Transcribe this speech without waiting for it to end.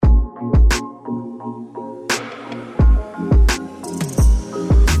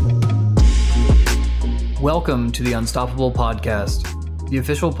Welcome to the Unstoppable Podcast, the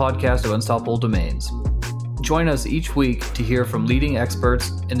official podcast of Unstoppable Domains. Join us each week to hear from leading experts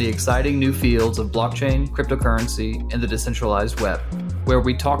in the exciting new fields of blockchain, cryptocurrency, and the decentralized web, where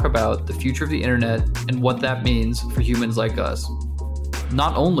we talk about the future of the internet and what that means for humans like us.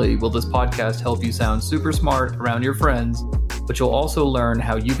 Not only will this podcast help you sound super smart around your friends, but you'll also learn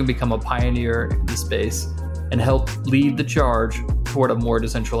how you can become a pioneer in the space and help lead the charge toward a more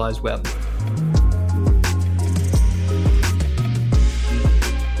decentralized web.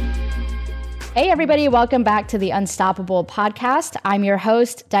 Hey everybody, welcome back to the Unstoppable Podcast. I'm your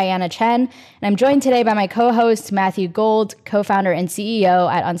host, Diana Chen, and I'm joined today by my co-host, Matthew Gold, co-founder and CEO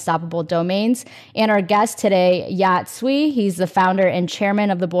at Unstoppable Domains, and our guest today, Yat Siu. He's the founder and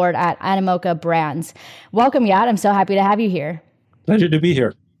chairman of the board at Animoca Brands. Welcome, Yat. I'm so happy to have you here. Pleasure to be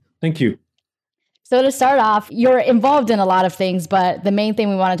here. Thank you. So to start off, you're involved in a lot of things, but the main thing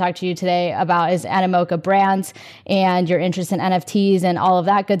we want to talk to you today about is Animoca Brands and your interest in NFTs and all of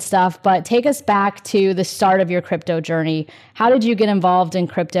that good stuff. But take us back to the start of your crypto journey. How did you get involved in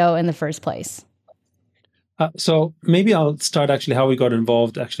crypto in the first place? So maybe I'll start actually how we got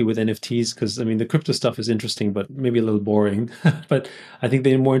involved actually with NFTs, because the crypto stuff is interesting, but maybe a little boring. But I think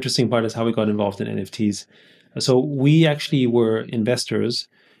the more interesting part is how we got involved in NFTs. So we actually were investors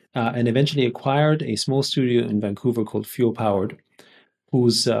and eventually acquired a small studio in Vancouver called Fuel Powered,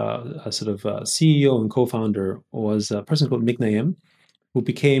 whose CEO and co-founder was a person called Mick Naim, who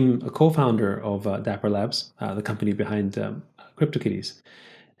became a co-founder of Dapper Labs, the company behind CryptoKitties.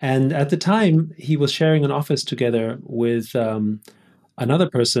 And at the time, he was sharing an office together with another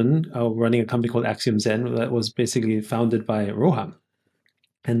person running a company called Axiom Zen that was basically founded by Rohan.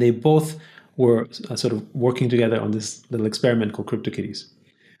 And they both were sort of working together on this little experiment called CryptoKitties.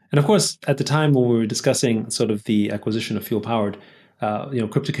 And of course, at the time when we were discussing sort of the acquisition of Fuel Powered,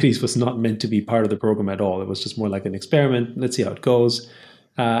 CryptoKitties was not meant to be part of the program at all. It was just more like an experiment. Let's see how it goes.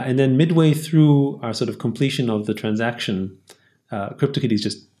 And then midway through our sort of completion of the transaction, CryptoKitties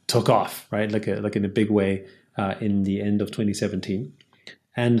just took off, right? Like in a big way in the end of 2017.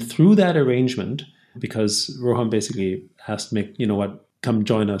 And through that arrangement, because Rohan basically asked Mick, you know what, come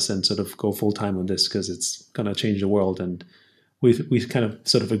join us and sort of go full time on this because it's going to change the world. And we kind of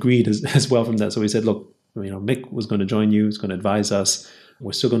sort of agreed as well from that. So we said, look, Mick was going to join you. He's going to advise us.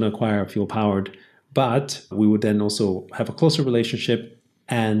 We're still going to acquire Fuel Powered, but we would then also have a closer relationship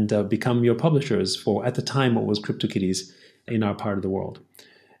and become your publishers for, at the time, what was CryptoKitties in our part of the world.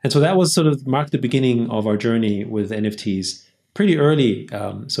 And so that was sort of marked the beginning of our journey with NFTs pretty early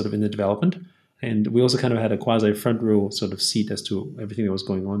sort of in the development. And we also kind of had a quasi front row sort of seat as to everything that was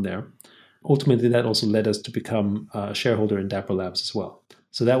going on there. Ultimately, that also led us to become a shareholder in Dapper Labs as well.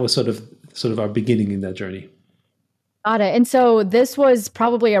 So that was sort of our beginning in that journey. Got it. And so this was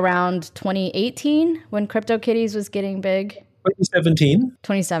probably around 2018 when CryptoKitties was getting big?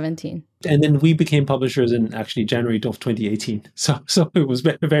 2017. And then we became publishers in actually January of 2018. So it was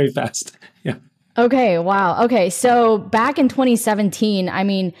very, very fast. Yeah. Okay, wow. Okay, so back in 2017,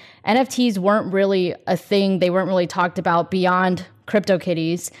 NFTs weren't really a thing. They weren't really talked about beyond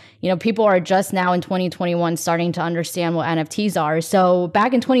CryptoKitties. People are just now in 2021 starting to understand what NFTs are. So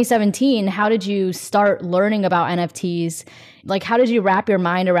back in 2017, how did you start learning about NFTs? Like, how did you wrap your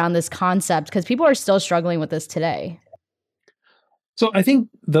mind around this concept? Because people are still struggling with this today. So I think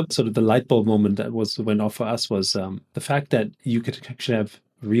the light bulb moment that went off for us was the fact that you could actually have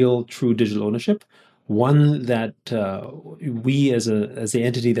real, true digital ownership, one that we as the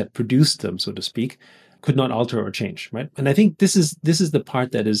entity that produced them, so to speak, could not alter or change, right? And I think this is the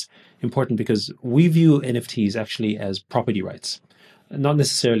part that is important because we view NFTs actually as property rights, not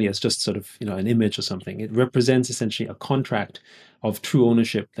necessarily as just sort of an image or something. It represents essentially a contract of true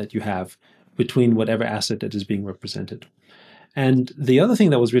ownership that you have between whatever asset that is being represented. And the other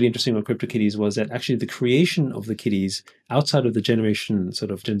thing that was really interesting about CryptoKitties was that actually the creation of the kitties outside of the generation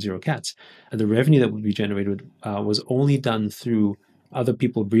sort of Gen Zero cats, and the revenue that would be generated was only done through other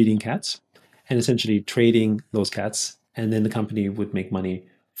people breeding cats and essentially trading those cats. And then the company would make money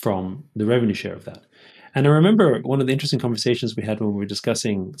from the revenue share of that. And I remember one of the interesting conversations we had when we were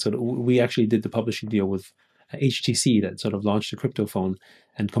discussing, we actually did the publishing deal with HTC that sort of launched a crypto phone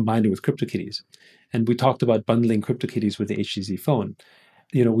and combined it with CryptoKitties. And we talked about bundling CryptoKitties with the HTC phone.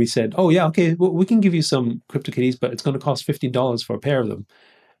 We said, oh yeah, okay, well, we can give you some CryptoKitties, but it's going to cost $15 for a pair of them.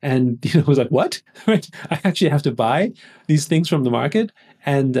 And it was like, what? Right? I actually have to buy these things from the market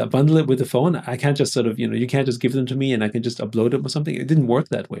and bundle it with the phone. I can't just you can't just give them to me and I can just upload them or something. It didn't work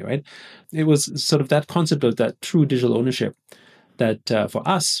that way, right? It was sort of that concept of that true digital ownership that for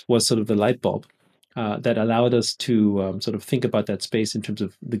us was sort of the light bulb. that allowed us to sort of think about that space in terms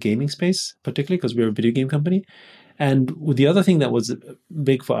of the gaming space, particularly because we're a video game company. And the other thing that was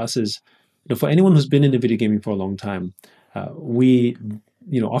big for us is, for anyone who's been in the video gaming for a long time, we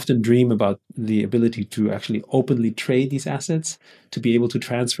often dream about the ability to actually openly trade these assets, to be able to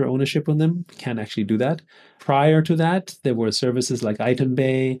transfer ownership on them. We can't actually do that. Prior to that, there were services like Item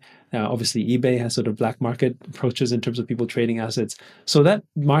Bay. Obviously, eBay has sort of black market approaches in terms of people trading assets. So that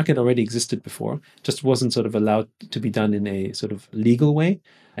market already existed before, just wasn't sort of allowed to be done in a sort of legal way.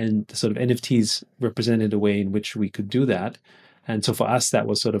 And sort of NFTs represented a way in which we could do that. And so for us, that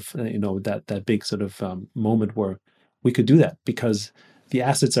was sort of, that big sort of moment where we could do that because the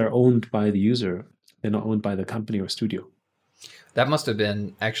assets are owned by the user. They're not owned by the company or studio. That must have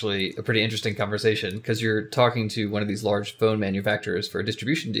been actually a pretty interesting conversation because you're talking to one of these large phone manufacturers for a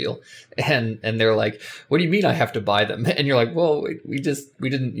distribution deal, and they're like, "What do you mean I have to buy them?" And you're like, "Well, we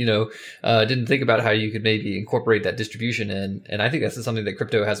didn't didn't think about how you could maybe incorporate that distribution in." And I think that's something that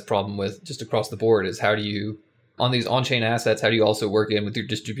crypto has a problem with just across the board is how do you on these on-chain assets, how do you also work in with your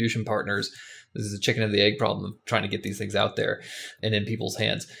distribution partners? This is a chicken and the egg problem of trying to get these things out there and in people's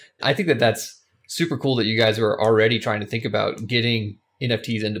hands. I think that that's super cool that you guys are already trying to think about getting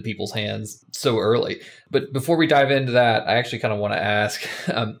NFTs into people's hands so early. But before we dive into that, I actually kind of want to ask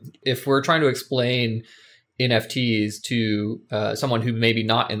if we're trying to explain NFTs to someone who maybe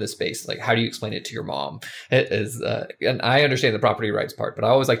not in the space, like how do you explain it to your mom? And I understand the property rights part, but I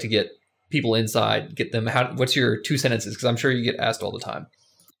always like to get people inside, get them, what's your 2 sentences? Because I'm sure you get asked all the time.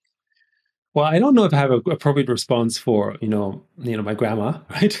 Well, I don't know if I have an appropriate response for my grandma,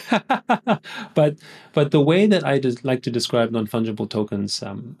 right? but the way that I just like to describe non-fungible tokens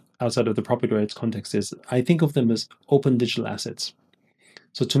outside of the property rights context is I think of them as open digital assets.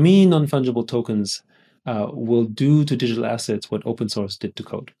 So to me, non-fungible tokens will do to digital assets what open source did to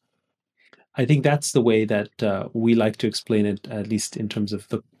code. I think that's the way that we like to explain it, at least in terms of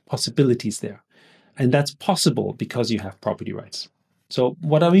the possibilities there. And that's possible because you have property rights. So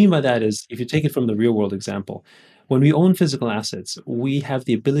what I mean by that is, if you take it from the real world example, when we own physical assets, we have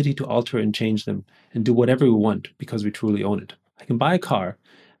the ability to alter and change them and do whatever we want because we truly own it. I can buy a car,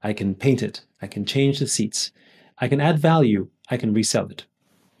 I can paint it, I can change the seats, I can add value, I can resell it.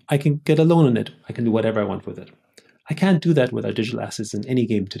 I can get a loan on it, I can do whatever I want with it. I can't do that with our digital assets in any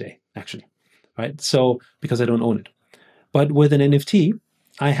game today, actually, right? So, because I don't own it. But with an NFT,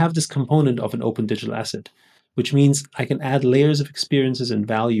 I have this component of an open digital asset, which means I can add layers of experiences and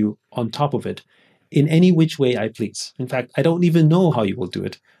value on top of it in any which way I please. In fact, I don't even know how you will do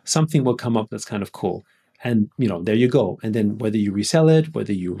it. Something will come up that's kind of cool. And, there you go. And then whether you resell it,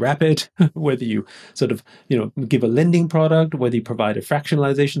 whether you wrap it, whether you sort of, give a lending product, whether you provide a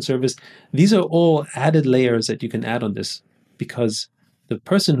fractionalization service, these are all added layers that you can add on this because the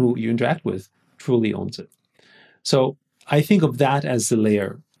person who you interact with truly owns it. So I think of that as the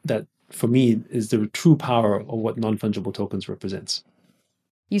layer that, for me, is the true power of what non-fungible tokens represents.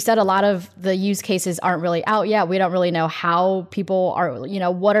 You said a lot of the use cases aren't really out yet. We don't really know how people are,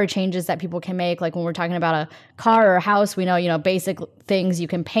 what are changes that people can make. Like when we're talking about a car or a house, we know, basic things. You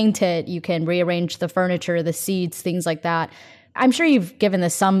can paint it, you can rearrange the furniture, the seats, things like that. I'm sure you've given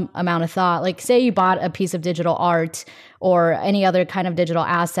this some amount of thought. Like say you bought a piece of digital art or any other kind of digital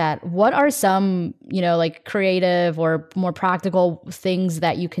asset. What are some, like creative or more practical things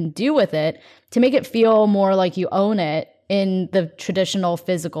that you can do with it to make it feel more like you own it in the traditional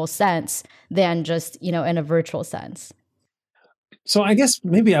physical sense than just, in a virtual sense? So I guess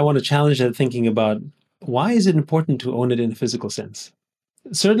maybe I want to challenge that thinking about why is it important to own it in a physical sense?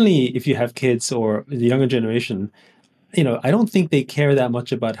 Certainly, if you have kids or the younger generation, I don't think they care that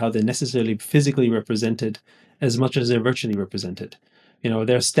much about how they're necessarily physically represented as much as they're virtually represented.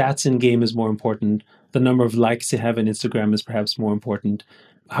 Their stats in game is more important. The number of likes they have on Instagram is perhaps more important.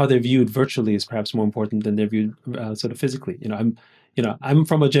 How they're viewed virtually is perhaps more important than they're viewed sort of physically. I'm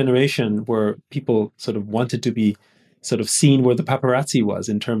from a generation where people sort of wanted to be sort of seen where the paparazzi was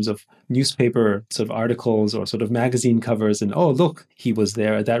in terms of newspaper sort of articles or sort of magazine covers. And, oh, look, he was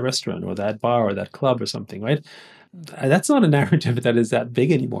there at that restaurant or that bar or that club or something, right? That's not a narrative that is that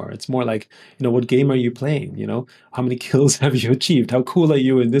big anymore. It's more like, what game are you playing? How many kills have you achieved? How cool are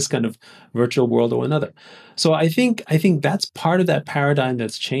you in this kind of virtual world or another? So I think that's part of that paradigm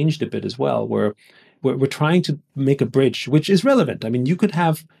that's changed a bit as well, where we're trying to make a bridge, which is relevant. I mean, you could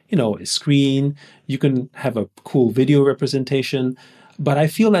have, a screen, you can have a cool video representation, but I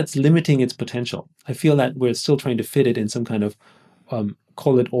feel that's limiting its potential. I feel that we're still trying to fit it in some kind of,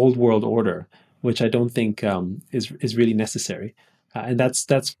 call it old world order, which I don't think is really necessary. And that's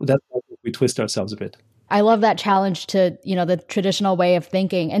why we twist ourselves a bit. I love that challenge to, the traditional way of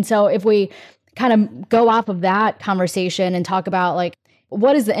thinking. And so if we kind of go off of that conversation and talk about like,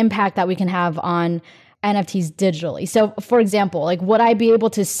 what is the impact that we can have on NFTs digitally? So for example, like would I be able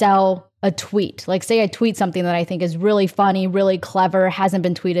to sell a tweet? Like say I tweet something that I think is really funny, really clever, hasn't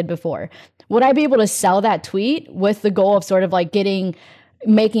been tweeted before. Would I be able to sell that tweet with the goal of sort of like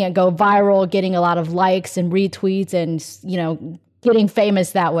making it go viral, getting a lot of likes and retweets and, you know, getting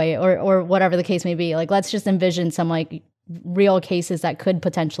famous that way or whatever the case may be? Like, let's just envision some like real cases that could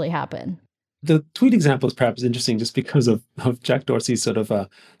potentially happen. The tweet example is perhaps interesting just because of Jack Dorsey's sort of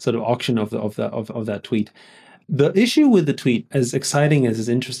auction of that tweet. The issue with the tweet, as exciting as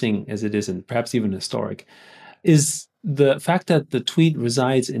interesting as it is, and perhaps even historic, is the fact that the tweet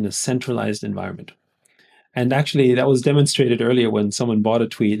resides in a centralized environment. And actually, that was demonstrated earlier when someone bought a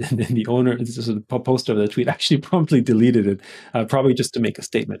tweet, and then the owner, the poster of the tweet, actually promptly deleted it, probably just to make a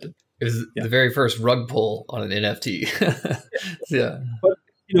statement. It was the very first rug pull on an NFT. Yeah. But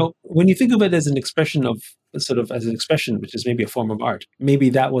you know, when you think of it as an expression which is maybe a form of art, maybe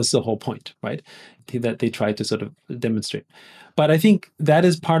that was the whole point, right? That they tried to sort of demonstrate. But I think that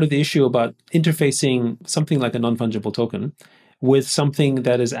is part of the issue about interfacing something like a non-fungible token with something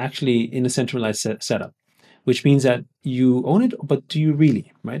that is actually in a centralized setup, which means that you own it, but do you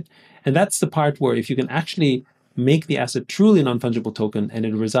really, right? And that's the part where if you can actually make the asset truly a non-fungible token and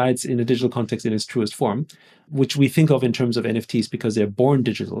it resides in a digital context in its truest form, which we think of in terms of NFTs because they're born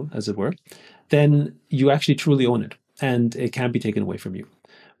digital, as it were, then you actually truly own it and it can't be taken away from you.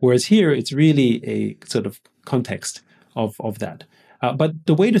 Whereas here, it's really a sort of context of that. But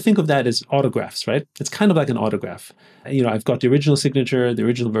the way to think of that is autographs, right? It's kind of like an autograph. You know, I've got the original signature, the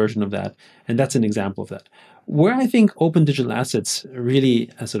original version of that, and that's an example of that. Where I think open digital assets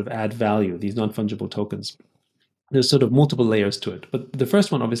really sort of add value, these non-fungible tokens, there's sort of multiple layers to it. But the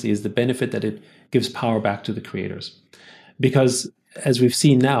first one, obviously, is the benefit that it gives power back to the creators. Because as we've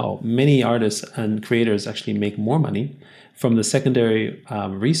seen now, many artists and creators actually make more money from the secondary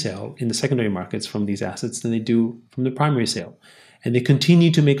resale in the secondary markets from these assets than they do from the primary sale. And they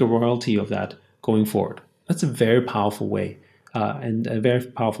continue to make a royalty of that going forward. That's a very powerful way and a very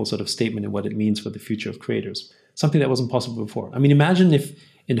powerful sort of statement in what it means for the future of creators. Something that wasn't possible before. I mean, imagine if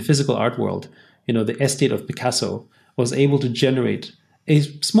in the physical art world, you know, the estate of Picasso was able to generate a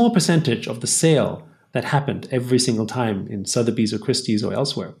small percentage of the sale that happened every single time in Sotheby's or Christie's or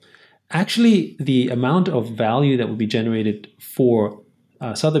elsewhere. Actually, the amount of value that would be generated for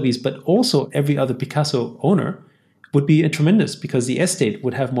Sotheby's, but also every other Picasso owner, would be tremendous because the estate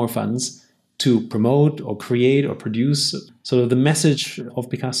would have more funds to promote or create or produce sort of the message of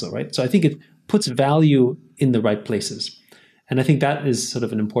Picasso, right? So I think it puts value in the right places. And I think that is sort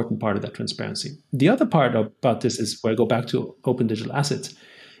of an important part of that transparency. The other part about this is where I go back to open digital assets,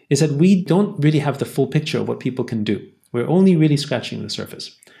 is that we don't really have the full picture of what people can do. We're only really scratching the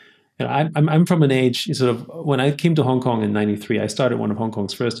surface. You know, I'm from an age, sort of, when I came to Hong Kong in 93, I started one of Hong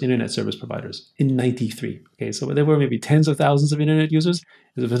Kong's first internet service providers in 93. Okay, so there were maybe tens of thousands of internet users.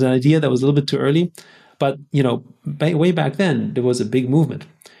 It was an idea that was a little bit too early. But, you know, way back then, there was a big movement.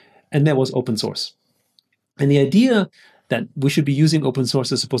 And that was open source. And the idea that we should be using open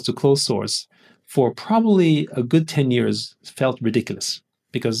source as opposed to closed source for probably a good 10 years felt ridiculous.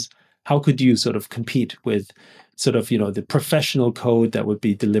 Because how could you sort of compete with sort of, you know, the professional code that would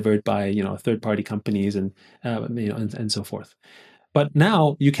be delivered by, you know, third-party companies and, you know, and so forth. But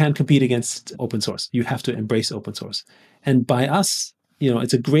now you can't compete against open source. You have to embrace open source. And by us, you know,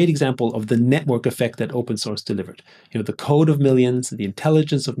 it's a great example of the network effect that open source delivered. You know, the code of millions, the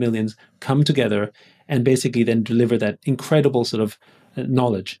intelligence of millions come together and basically then deliver that incredible sort of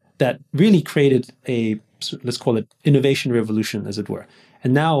knowledge that really created a, let's call it, innovation revolution, as it were.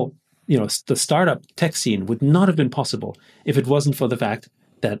 And now, you know, the startup tech scene would not have been possible if it wasn't for the fact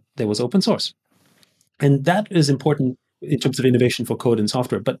that there was open source. And that is important in terms of innovation for code and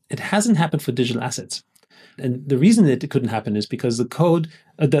software, but it hasn't happened for digital assets. And the reason that it couldn't happen is because the code,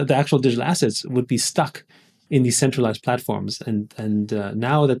 the actual digital assets would be stuck in these centralized platforms. And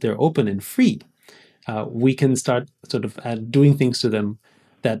now that they're open and free, we can start sort of doing things to them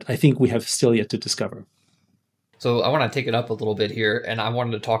that I think we have still yet to discover. So I want to take it up a little bit here, and I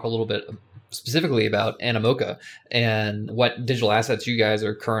wanted to talk a little bit specifically about Animoca and what digital assets you guys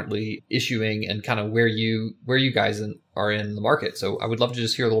are currently issuing and kind of where you guys are in the market. So I would love to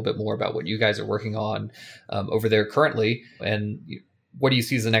just hear a little bit more about what you guys are working on over there currently, and what do you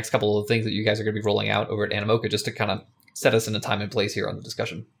see as the next couple of things that you guys are going to be rolling out over at Animoca, just to kind of set us in a time and place here on the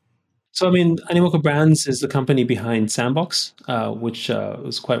discussion. So, I mean, Animoca Brands is the company behind Sandbox, which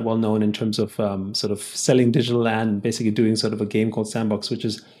was quite well known in terms of sort of selling digital land and basically doing sort of a game called Sandbox, which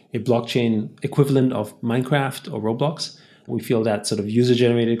is a blockchain equivalent of Minecraft or Roblox, We feel that sort of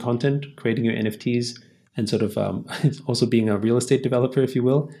user-generated content, creating your NFTs, and sort of also being a real estate developer, if you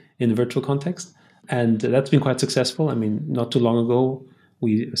will, in the virtual context. And that's been quite successful. I mean, not too long ago,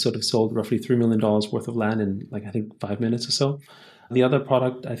 we sort of sold roughly $3 million worth of land in I think 5 minutes or so. The other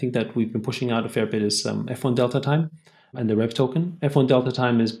product I think that we've been pushing out a fair bit is F1 Delta Time and the Rev token. F1 Delta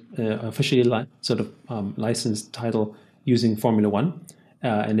Time is officially licensed title using Formula One,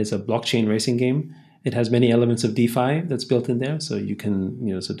 and it's a blockchain racing game. It has many elements of DeFi that's built in there, so you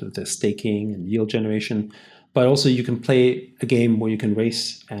can sort of the staking and yield generation, but also you can play a game where you can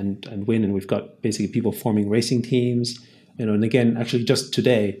race and win. And we've got basically people forming racing teams, and again, actually just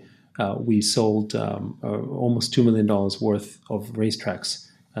today we sold almost $2 million worth of racetracks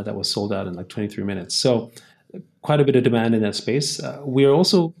that was sold out in like 23 minutes. So quite a bit of demand in that space. We are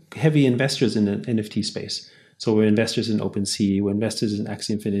also heavy investors in the NFT space. So we're investors in OpenSea, we're investors in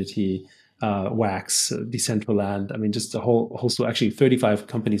Axie Infinity, Wax, Decentraland. I mean, just a whole host of actually 35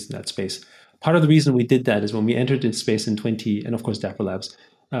 companies in that space. Part of the reason we did that is when we entered this space and of course Dapper Labs,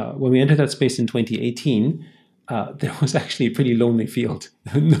 when we entered that space in 2018, there was actually a pretty lonely field.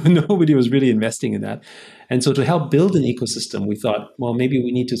 Nobody was really investing in that. And so to help build an ecosystem, we thought, well, maybe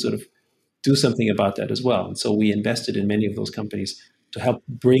we need to sort of do something about that as well. And so we invested in many of those companies to help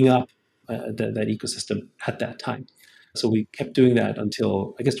bring up that ecosystem at that time. So we kept doing that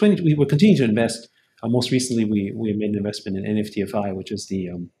until, I guess, we were continuing to invest. Most recently, we made an investment in NFTFI, which is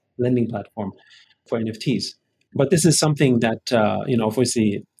the lending platform for NFTs. But this is something that,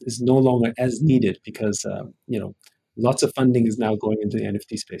 obviously is no longer as needed because, lots of funding is now going into the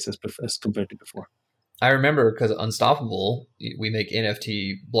NFT space as compared to before. I remember because Unstoppable, we make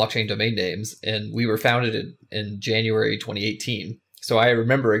NFT blockchain domain names, and we were founded in January 2018. So I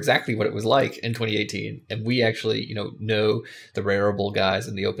remember exactly what it was like in 2018. And we actually, know the Rarible guys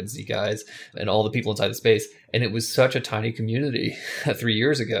and the OpenSea guys and all the people inside the space. And it was such a tiny community 3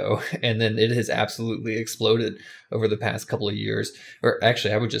 years ago. And then it has absolutely exploded over the past couple of years. Or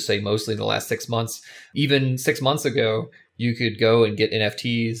actually, I would just say mostly in the last 6 months. Even 6 months ago, you could go and get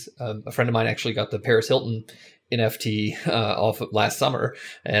NFTs. A friend of mine actually got the Paris Hilton NFT off last summer.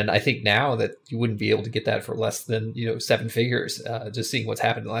 And I think now that you wouldn't be able to get that for less than, 7 figures. Just seeing what's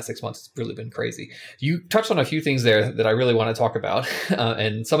happened in the last 6 months, it's really been crazy. You touched on a few things there that I really want to talk about.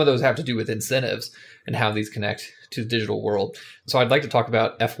 And some of those have to do with incentives and how these connect to the digital world. So I'd like to talk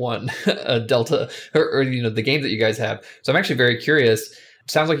about F1 Delta or the game that you guys have. So I'm actually very curious.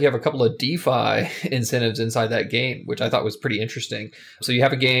 Sounds like you have a couple of DeFi incentives inside that game, which I thought was pretty interesting. So you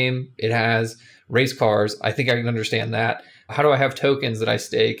have a game, it has race cars. I think I can understand that. How do I have tokens that I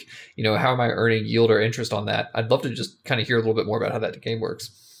stake? How am I earning yield or interest on that? I'd love to just kind of hear a little bit more about how that game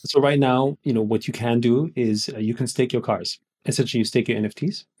works. So right now, what you can do is you can stake your cars. Essentially, you stake your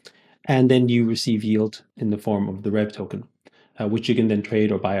NFTs, and then you receive yield in the form of the Rev token, which you can then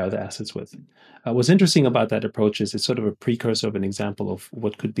trade or buy other assets with. What's interesting about that approach is it's sort of a precursor of an example of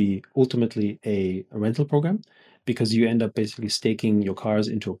what could be ultimately a rental program, because you end up basically staking your cars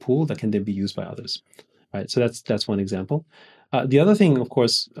into a pool that can then be used by others. Right. So that's one example. The other thing, of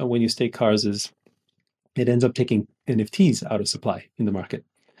course, when you stake cars is it ends up taking NFTs out of supply in the market.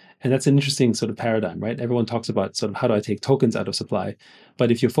 And that's an interesting sort of paradigm, right? Everyone talks about sort of how do I take tokens out of supply?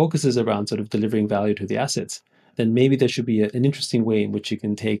 But if your focus is around sort of delivering value to the assets, then maybe there should be an interesting way in which you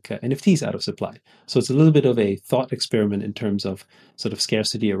can take NFTs out of supply. So it's a little bit of a thought experiment in terms of sort of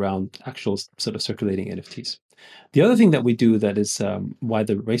scarcity around actual sort of circulating NFTs. The other thing that we do that is why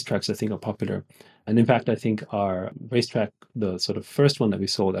the racetracks, I think, are popular. And in fact, I think our racetrack, the sort of first one that we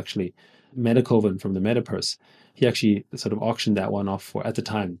sold, actually, Metacoven from the Metapurse, he actually sort of auctioned that one off for, at the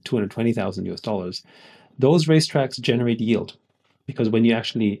time, $220,000. Those racetracks generate yield because when you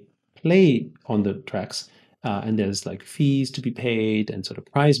actually play on the tracks and there's like fees to be paid and sort of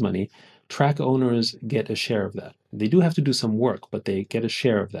prize money, track owners get a share of that. They do have to do some work, but they get a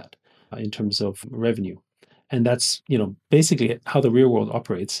share of that in terms of revenue. And that's, basically how the real world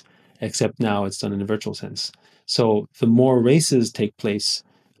operates, except now it's done in a virtual sense. So the more races take place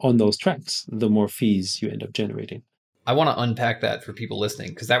on those tracks, the more fees you end up generating. I want to unpack that for people listening,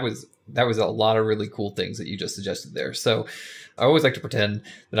 because that was a lot of really cool things that you just suggested there. So I always like to pretend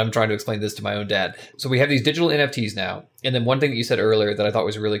that I'm trying to explain this to my own dad. So we have these digital NFTs now. And then one thing that you said earlier that I thought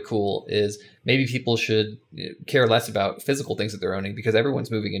was really cool is maybe people should care less about physical things that they're owning because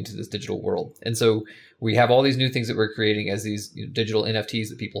everyone's moving into this digital world. And so we have all these new things that we're creating as these digital NFTs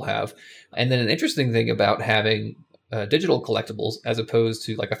that people have. And then an interesting thing about having digital collectibles as opposed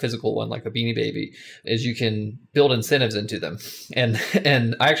to like a physical one, like a Beanie Baby, is you can build incentives into them. And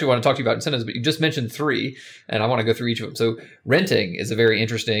I actually want to talk to you about incentives, but you just mentioned three, and I want to go through each of them. So renting is a very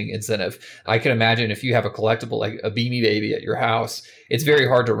interesting incentive. I can imagine if you have a collectible like a Beanie Baby at your house, it's very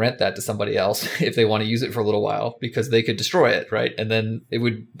hard to rent that to somebody else if they want to use it for a little while, because they could destroy it, right? And then it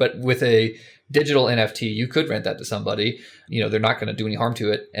would, but with a digital NFT, you could rent that to somebody. They're not going to do any harm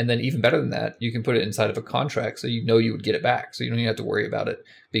to it. And then even better than that, you can put it inside of a contract so you would get it back. So you don't even have to worry about it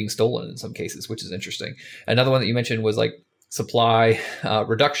being stolen in some cases, which is interesting. Another one that you mentioned was like supply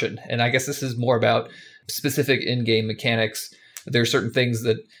reduction. And I guess this is more about specific in-game mechanics. There are certain things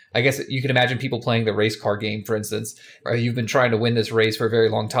that I guess you can imagine people playing the race car game, for instance. You've been trying to win this race for a very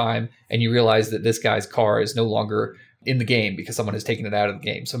long time, and you realize that this guy's car is no longer in the game because someone has taken it out of the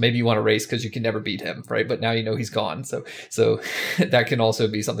game. So maybe you want to race because you can never beat him, right? But now he's gone. So that can also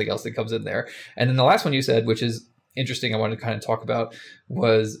be something else that comes in there. And then the last one you said, which is interesting, I wanted to kind of talk about,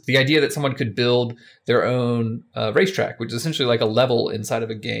 was the idea that someone could build their own racetrack, which is essentially like a level inside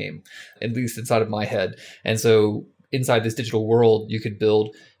of a game, at least inside of my head. And so inside this digital world, you could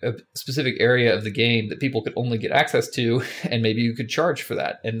build a specific area of the game that people could only get access to, and maybe you could charge for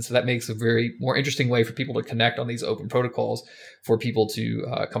that. And so that makes a very more interesting way for people to connect on these open protocols for people to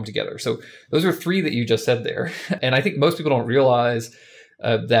come together. So those are three that you just said there. And I think most people don't realize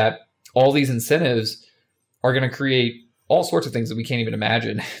that all these incentives are going to create all sorts of things that we can't even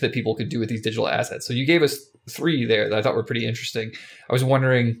imagine that people could do with these digital assets. So you gave us three there that I thought were pretty interesting. I was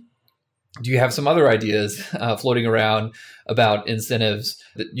wondering, do you have some other ideas floating around about incentives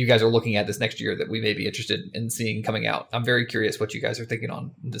that you guys are looking at this next year that we may be interested in seeing coming out? I'm very curious what you guys are thinking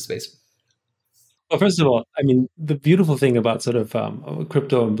on in this space. Well, first of all, I mean, the beautiful thing about sort of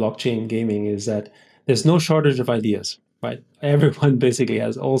crypto and blockchain gaming is that there's no shortage of ideas, right? Everyone basically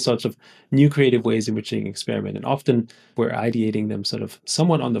has all sorts of new creative ways in which they can experiment. And often we're ideating them sort of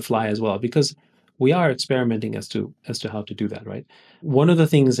somewhat on the fly as well, because we are experimenting as to how to do that, right? One of the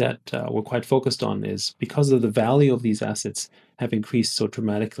things that we're quite focused on is, because of the value of these assets have increased so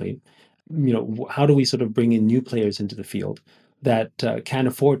dramatically, how do we sort of bring in new players into the field that can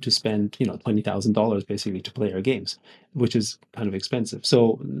afford to spend, $20,000 basically to play our games, which is kind of expensive.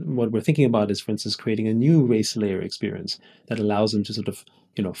 So what we're thinking about is, for instance, creating a new race layer experience that allows them to sort of,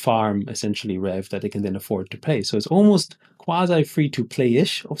 farm essentially rev that they can then afford to pay. So it's almost quasi free to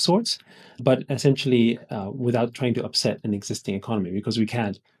play-ish of sorts, but essentially without trying to upset an existing economy, because we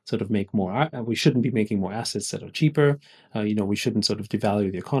can't sort of make more. We shouldn't be making more assets that are cheaper. We shouldn't sort of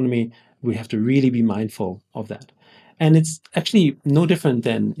devalue the economy. We have to really be mindful of that. And it's actually no different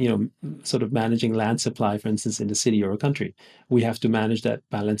than, sort of managing land supply, for instance, in the city or a country. We have to manage that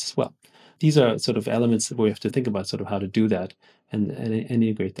balance as well. These are sort of elements that we have to think about, sort of how to do that and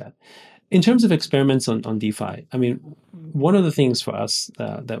integrate that. In terms of experiments on DeFi, I mean, one of the things for us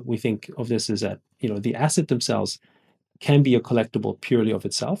that we think of this is that, the asset themselves can be a collectible purely of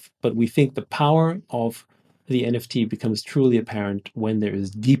itself, but we think the power of the NFT becomes truly apparent when there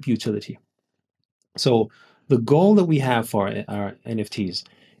is deep utility. So the goal that we have for our NFTs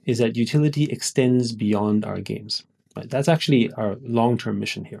is that utility extends beyond our games. Right? That's actually our long-term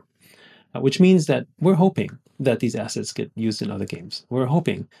mission here, which means that we're hoping that these assets get used in other games. We're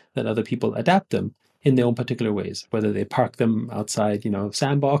hoping that other people adapt them in their own particular ways, whether they park them outside,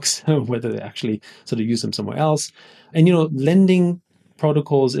 sandbox, whether they actually sort of use them somewhere else. And, lending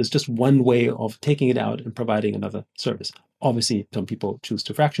protocols is just one way of taking it out and providing another service. Obviously, some people choose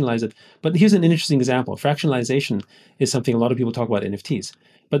to fractionalize it. But here's an interesting example. Fractionalization is something a lot of people talk about NFTs.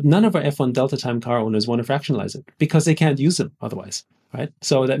 But none of our F1 Delta Time car owners want to fractionalize it because they can't use them otherwise, right?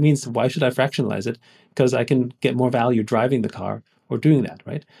 So that means, why should I fractionalize it? Because I can get more value driving the car or doing that,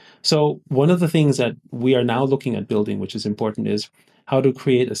 right? So one of the things that we are now looking at building, which is important, is how to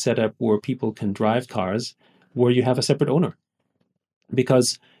create a setup where people can drive cars where you have a separate owner.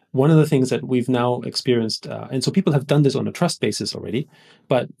 Because one of the things that we've now experienced, and so people have done this on a trust basis already,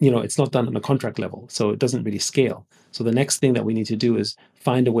 but it's not done on a contract level, so it doesn't really scale. So the next thing that we need to do is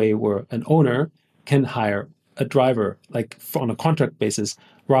find a way where an owner can hire a driver, like on a contract basis,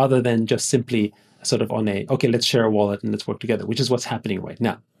 rather than just simply sort of on okay, let's share a wallet and let's work together, which is what's happening right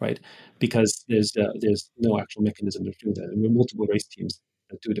now, right? Because there's no actual mechanism to do that, and there are multiple race teams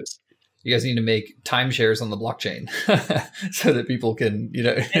that do this. You guys need to make timeshares on the blockchain so that people can,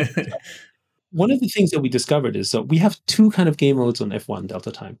 One of the things that we discovered is, so we have two kind of game modes on F1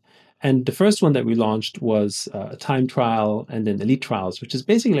 Delta Time. And the first one that we launched was a time trial and then elite trials, which is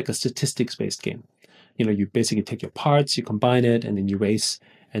basically like a statistics-based game. You basically take your parts, you combine it, and then you race,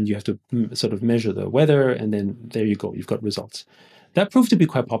 and you have to sort of measure the weather, and then there you go, you've got results. That proved to be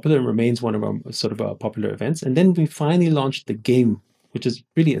quite popular and remains one of our sort of popular events. And then we finally launched the game, which is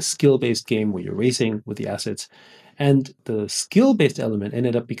really a skill-based game where you're racing with the assets. And the skill-based element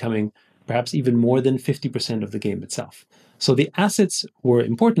ended up becoming perhaps even more than 50% of the game itself. So the assets were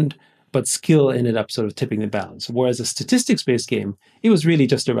important, but skill ended up sort of tipping the balance. Whereas a statistics-based game, it was really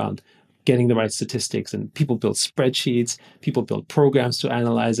just around getting the right statistics, and people built spreadsheets, people built programs to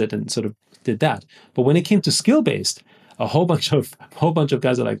analyze it and sort of did that. But when it came to skill-based, a whole bunch of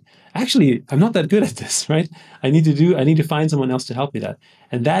guys are like, actually, I'm not that good at this, right? I need to find someone else to help me that.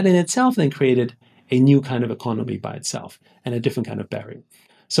 And that in itself then created a new kind of economy by itself and a different kind of barrier.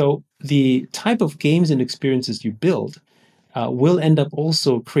 So the type of games and experiences you build will end up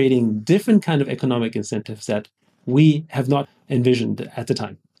also creating different kind of economic incentives that we have not envisioned at the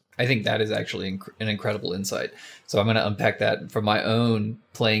time. I think that is actually an incredible insight. So I'm going to unpack that from my own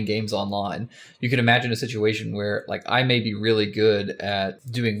playing games online. You can imagine a situation where like I may be really good at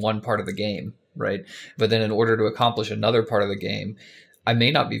doing one part of the game, right? But then in order to accomplish another part of the game, I may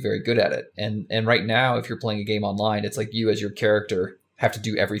not be very good at it. And right now, if you're playing a game online, it's like you as your character have to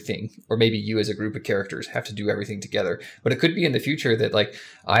do everything, or maybe you as a group of characters have to do everything together. But it could be in the future that like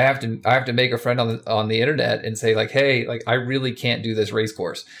I have to make a friend on the internet and say like, hey, like I really can't do this race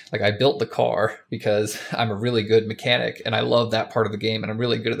course. Like I built the car because I'm a really good mechanic and I love that part of the game and I'm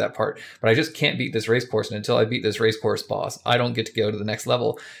really good at that part, but I just can't beat this race course. And until I beat this race course boss, I don't get to go to the next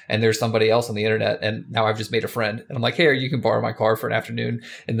level. And there's somebody else on the internet, and now I've just made a friend. And I'm like, hey, you can borrow my car for an afternoon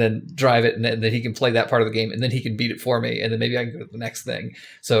and then drive it, and then he can play that part of the game, and then he can beat it for me, and then maybe I can go to the next thing.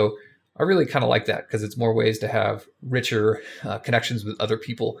 So I really kind of like that because it's more ways to have richer connections with other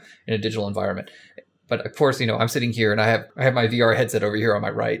people in a digital environment. But of course, I'm sitting here and I have my VR headset over here on my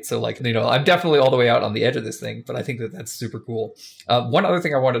right. So like, I'm definitely all the way out on the edge of this thing, but I think that that's super cool. One other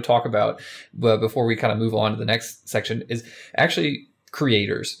thing I want to talk about before we kind of move on to the next section is actually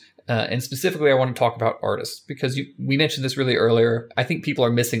creators. And specifically, I want to talk about artists because we mentioned this really earlier. I think people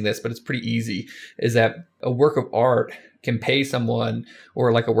are missing this, but it's pretty easy, is that a work of art can pay someone,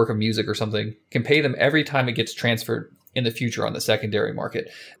 or like a work of music or something, can pay them every time it gets transferred in the future on the secondary market.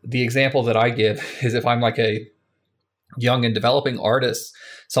 The example that I give is if I'm like a young and developing artist,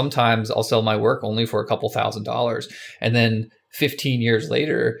 sometimes I'll sell my work only for a couple $1,000s. And then 15 years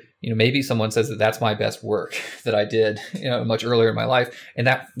later, maybe someone says that that's my best work that I did, much earlier in my life. And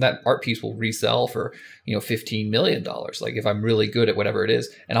that art piece will resell for, $15 million. Like if I'm really good at whatever it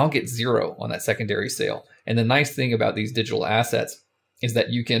is, and I'll get zero on that secondary sale. And the nice thing about these digital assets is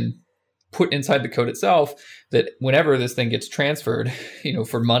that you can put inside the code itself that whenever this thing gets transferred,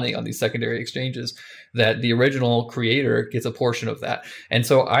 for money on these secondary exchanges, that the original creator gets a portion of that. And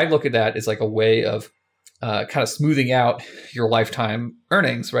so I look at that as like a way of kind of smoothing out your lifetime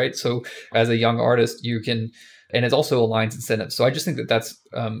earnings, right? So as a young artist, you can, and it also aligns incentives. So I just think that that's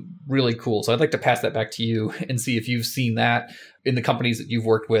really cool. So I'd like to pass that back to you and see if you've seen that in the companies that you've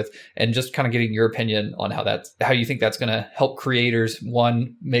worked with, and just kind of getting your opinion on how you think that's going to help creators,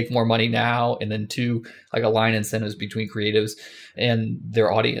 one, make more money now, and then two, like align incentives between creatives and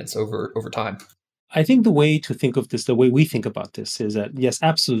their audience over time. I think the way to think of this, the way we think about this, is that, yes,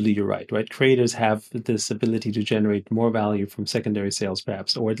 absolutely, you're right? Creators have this ability to generate more value from secondary sales,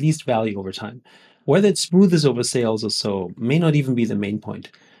 perhaps, or at least value over time. Whether it smoothes over sales or so may not even be the main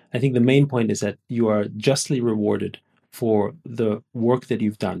point. I think the main point is that you are justly rewarded for the work that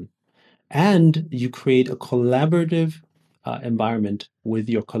you've done, and you create a collaborative environment with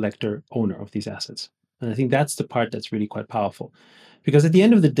your collector owner of these assets. And I think that's the part that's really quite powerful. Because at the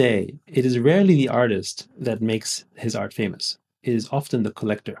end of the day, it is rarely the artist that makes his art famous. It is often the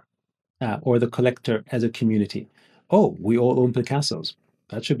collector, or the collector as a community. Oh, we all own Picassos.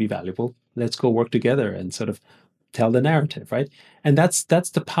 That should be valuable. Let's go work together and sort of tell the narrative, right? And that's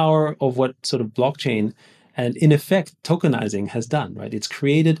the power of what sort of blockchain and, in effect, tokenizing has done, right? It's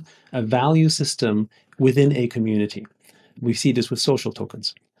created a value system within a community. We see this with social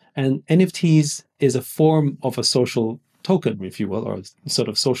tokens. And NFTs is a form of a social token, if you will, or sort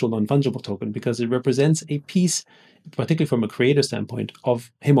of social non-fungible token, because it represents a piece, particularly from a creator standpoint,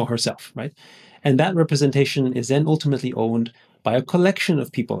 of him or herself, right? And that representation is then ultimately owned by a collection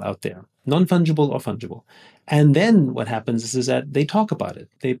of people out there, non-fungible or fungible. And then what happens is that they talk about it,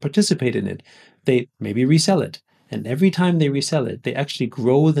 they participate in it, they maybe resell it. And every time they resell it, they actually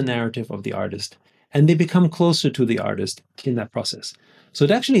grow the narrative of the artist, and they become closer to the artist in that process. So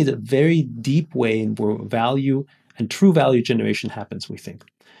it actually is a very deep way in where value and true value generation happens, we think.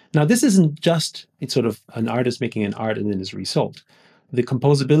 Now, this isn't just sort of an artist making an art and then is resold. The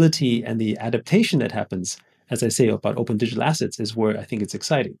composability and the adaptation that happens, as I say, about open digital assets is where I think it's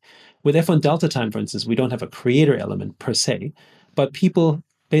exciting. With F1 Delta Time, for instance, we don't have a creator element per se, but people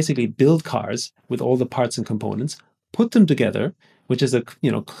basically build cars with all the parts and components, put them together, which is a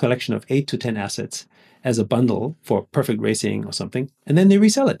collection of 8 to 10 assets as a bundle for perfect racing or something, and then they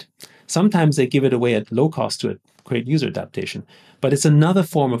resell it. Sometimes they give it away at low cost to create user adaptation, but it's another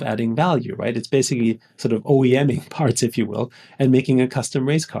form of adding value, right? It's basically sort of OEMing parts, if you will, and making a custom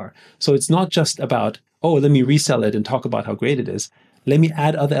race car. So it's not just about, oh, let me resell it and talk about how great it is. Let me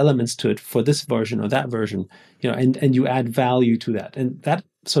add other elements to it for this version or that version, and you add value to that. And that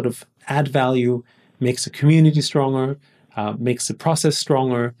sort of add value makes the community stronger, makes the process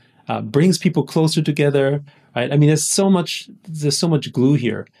stronger, brings people closer together, right? I mean, there's so much glue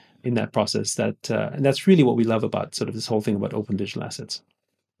here in that process and that's really what we love about sort of this whole thing about open digital assets.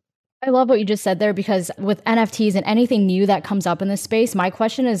 I love what you just said there, because with NFTs and anything new that comes up in this space, my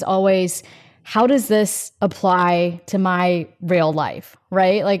question is always, how does this apply to my real life,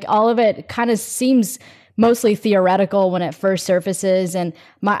 right? Like all of it kind of seems mostly theoretical when it first surfaces. And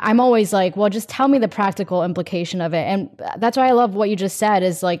I'm always like, well, just tell me the practical implication of it. And that's why I love what you just said,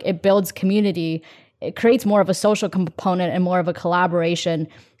 is like it builds community. It creates more of a social component and more of a collaboration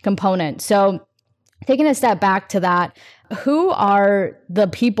component. So taking a step back to that, who are the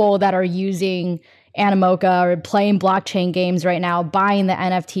people that are using Animoca or playing blockchain games right now, buying the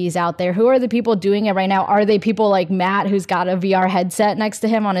NFTs out there? Who are the people doing it right now? Are they people like Matt, who's got a VR headset next to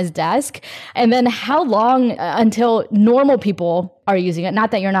him on his desk? And then how long until normal people are using it?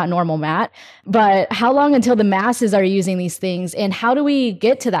 Not that you're not normal, Matt, but how long until the masses are using these things? And how do we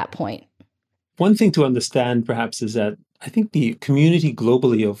get to that point? One thing to understand perhaps is that I think the community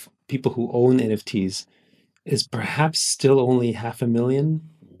globally of people who own NFTs is perhaps still only 500,000,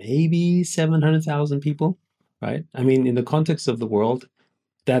 maybe 700,000 people, right? I mean, in the context of the world,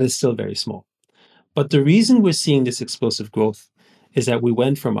 that is still very small. But the reason we're seeing this explosive growth is that we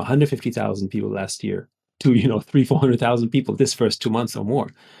went from 150,000 people last year to, 300,000-400,000 people this first 2 months or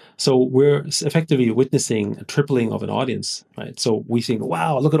more. So we're effectively witnessing a tripling of an audience, right? So we think,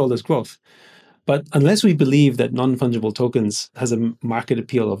 wow, look at all this growth. But unless we believe that non-fungible tokens has a market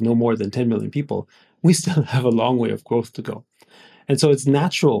appeal of no more than 10 million people, we still have a long way of growth to go. And so it's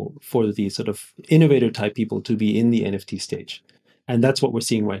natural for the sort of innovator type people to be in the NFT stage. And that's what we're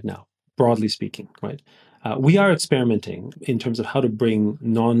seeing right now, broadly speaking, right? We are experimenting in terms of how to bring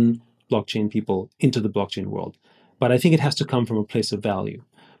non-blockchain people into the blockchain world. But I think it has to come from a place of value.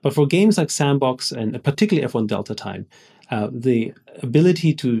 But for games like Sandbox and particularly F1 Delta Time, the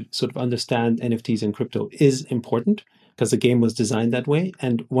ability to sort of understand NFTs and crypto is important because the game was designed that way.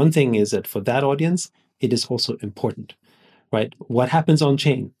 And one thing is that for that audience, it is also important, right? What happens on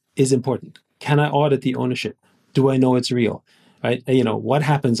chain is important. Can I audit the ownership? Do I know it's real, right? What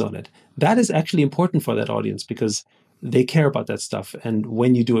happens on it? That is actually important for that audience because they care about that stuff. And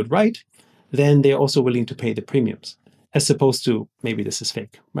when you do it right, then they're also willing to pay the premiums, as opposed to maybe this is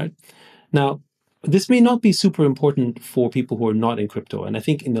fake, right? Now, this may not be super important for people who are not in crypto. And I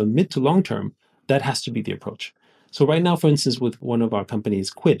think in the mid to long term, that has to be the approach. So right now, for instance, with one of our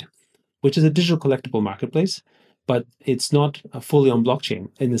companies, Quid, which is a digital collectible marketplace, but it's not fully on blockchain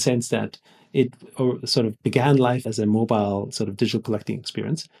in the sense that it sort of began life as a mobile sort of digital collecting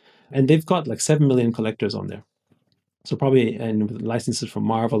experience. And they've got like 7 million collectors on there. So probably, and with licenses from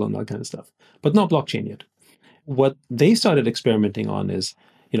Marvel and that kind of stuff, but not blockchain yet. What they started experimenting on is,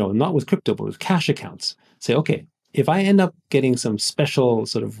 not with crypto, but with cash accounts. Say, okay, if I end up getting some special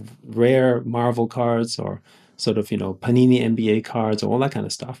sort of rare Marvel cards or sort of, Panini NBA cards or all that kind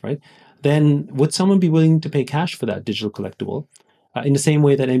of stuff, right? Then would someone be willing to pay cash for that digital collectible in the same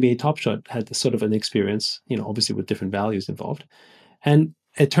way that NBA Top Shot had sort of an experience, obviously with different values involved. And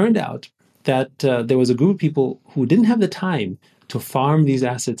it turned out that there was a group of people who didn't have the time to farm these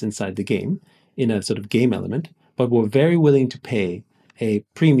assets inside the game in a sort of game element, but were very willing to pay a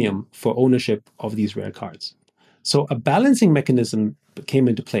premium for ownership of these rare cards. So a balancing mechanism came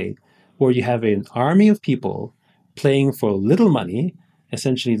into play where you have an army of people playing for little money,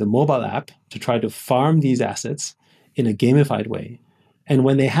 essentially the mobile app, to try to farm these assets in a gamified way. And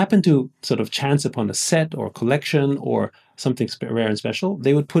when they happen to sort of chance upon a set or a collection or something rare and special,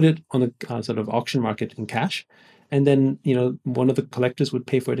 they would put it on the sort of auction market in cash. And then, one of the collectors would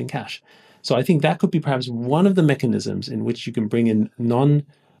pay for it in cash. So I think that could be perhaps one of the mechanisms in which you can bring in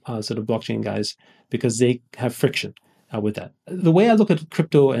sort of blockchain guys because they have friction with that. The way I look at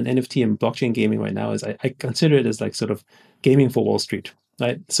crypto and NFT and blockchain gaming right now is I consider it as like sort of gaming for Wall Street,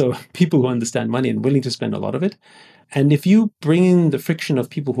 right? So people who understand money and willing to spend a lot of it. And if you bring in the friction of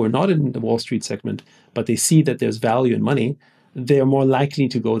people who are not in the Wall Street segment, but they see that there's value in money, they're more likely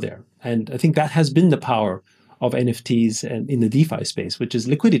to go there. And I think that has been the power of NFTs and in the DeFi space, which is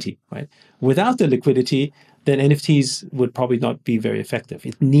liquidity, right? Without the liquidity, then NFTs would probably not be very effective.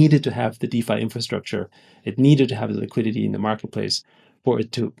 It needed to have the DeFi infrastructure. It needed to have the liquidity in the marketplace for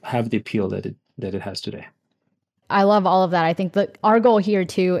it to have the appeal that it has today. I love all of that. I think that our goal here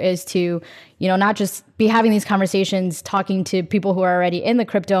too is to, not just be having these conversations, talking to people who are already in the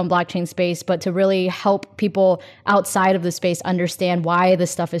crypto and blockchain space, but to really help people outside of the space understand why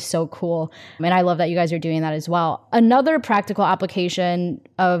this stuff is so cool. And I love that you guys are doing that as well. Another practical application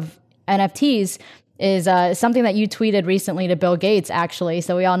of NFTs is something that you tweeted recently to Bill Gates, actually.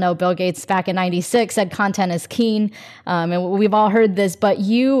 So we all know Bill Gates back in '96 said content is king. And we've all heard this, but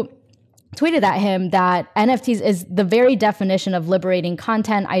you tweeted at him that NFTs is the very definition of liberating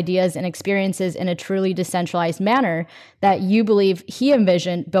content, ideas, and experiences in a truly decentralized manner that you believe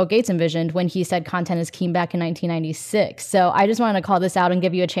Bill Gates envisioned when he said content is king back in 1996. So I just wanted to call this out and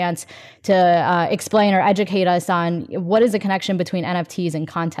give you a chance to explain or educate us on what is the connection between NFTs and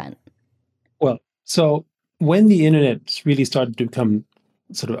content. Well, so when the internet really started to become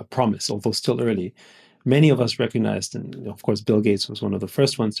sort of a promise, although still early, many of us recognized, and of course, Bill Gates was one of the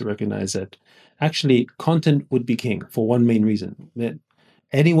first ones to recognize that actually content would be king for one main reason, that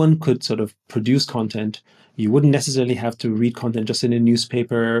anyone could sort of produce content. You wouldn't necessarily have to read content just in a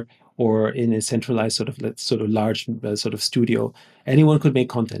newspaper or in a centralized sort of large sort of studio. Anyone could make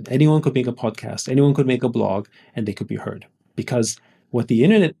content. Anyone could make a podcast. Anyone could make a blog, and they could be heard. Because what the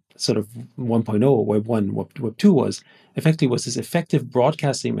internet sort of 1.0, Web 1, Web 2 was this effective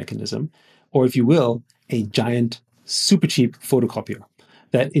broadcasting mechanism, or if you will, a giant, super cheap photocopier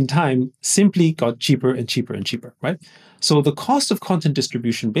that in time simply got cheaper and cheaper and cheaper, right? So the cost of content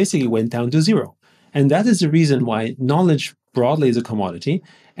distribution basically went down to zero. And that is the reason why knowledge broadly is a commodity,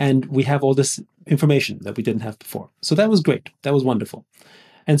 and we have all this information that we didn't have before. So that was great. That was wonderful.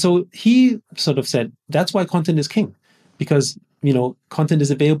 And so he sort of said, that's why content is king, because, content is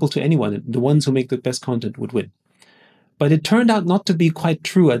available to anyone. The ones who make the best content would win. But it turned out not to be quite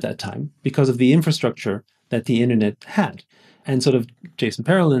true at that time because of the infrastructure that the internet had. And sort of Jason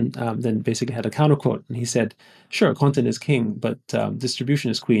Perlin then basically had a counterquote, and he said, sure, content is king, but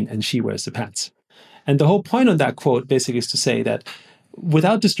distribution is queen, and she wears the pants. And the whole point of that quote basically is to say that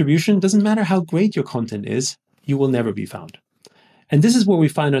without distribution, it doesn't matter how great your content is, you will never be found. And this is where we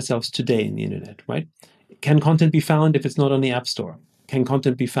find ourselves today in the internet, right? Can content be found if it's not on the App Store? Can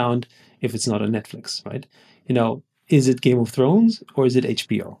content be found if it's not on Netflix, right? Is it Game of Thrones or is it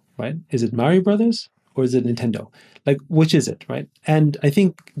HBO, right? Is it Mario Brothers or is it Nintendo? Like, which is it, right? And I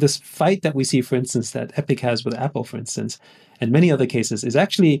think this fight that we see, for instance, that Epic has with Apple, for instance, and many other cases, is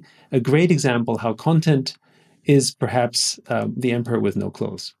actually a great example how content is perhaps the emperor with no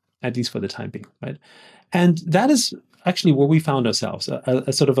clothes, at least for the time being, right? And that is actually where we found ourselves.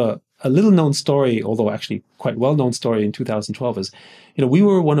 A sort of a little-known story, although actually quite well-known story in 2012 is, we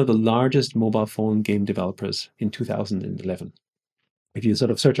were one of the largest mobile phone game developers in 2011. If you sort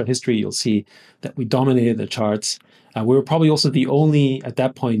of search our history, you'll see that we dominated the charts. We were probably also the only, at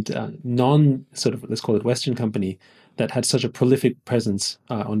that point, non-sort of, let's call it Western company that had such a prolific presence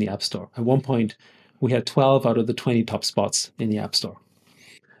on the App Store. At one point, we had 12 out of the 20 top spots in the App Store.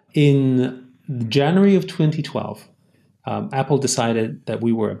 In January of 2012, Apple decided that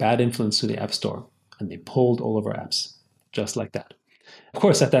we were a bad influence to the App Store, and they pulled all of our apps, just like that. Of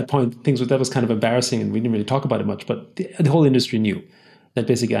course, at that point, that was kind of embarrassing, and we didn't really talk about it much, but the whole industry knew that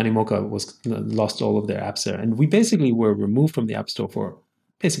basically Animoca lost all of their apps there. And we basically were removed from the App Store for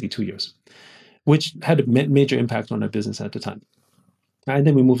basically 2 years, which had a major impact on our business at the time. And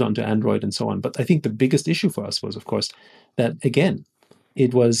then we moved on to Android and so on. But I think the biggest issue for us was, of course, that, again,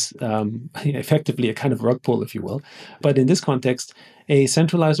 it was effectively a kind of rug pull, if you will. But in this context, a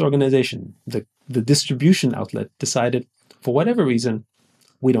centralized organization, the distribution outlet, decided, for whatever reason,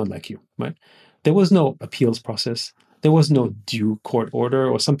 we don't like you, right? There was no appeals process. There was no due court order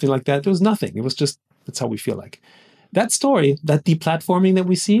or something like that. There was nothing. It was just, that's how we feel like. That story, that deplatforming that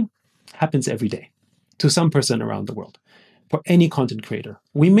we see, happens every day to some person around the world. For any content creator.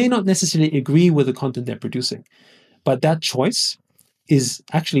 We may not necessarily agree with the content they're producing, but that choice is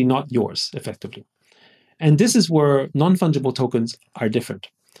actually not yours, effectively. And this is where non-fungible tokens are different,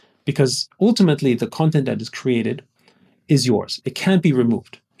 because ultimately the content that is created is yours. It can't be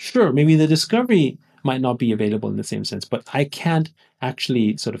removed. Sure, maybe the discovery might not be available in the same sense, but I can't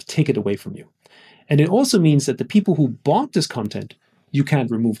actually sort of take it away from you. And it also means that the people who bought this content, you can't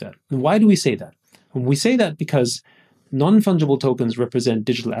remove that. And why do we say that? And we say that because non-fungible tokens represent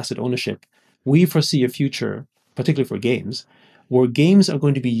digital asset ownership. We foresee a future, particularly for games, where games are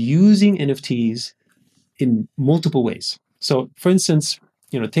going to be using NFTs in multiple ways. So, for instance,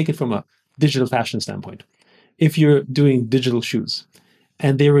 take it from a digital fashion standpoint. if you're doing digital shoes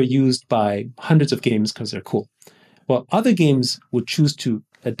and they were used by hundreds of games because they're cool. Well, other games would choose to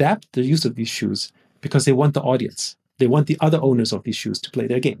adapt the use of these shoes because they want the audience. They want the other owners of these shoes to play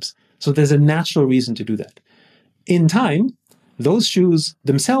their games. So there's a natural reason to do that. In time, those shoes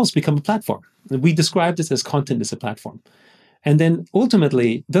themselves become a platform. We describe this as content as a platform. And then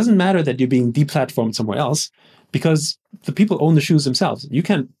ultimately, it doesn't matter that you're being deplatformed somewhere else because the people own the shoes themselves. You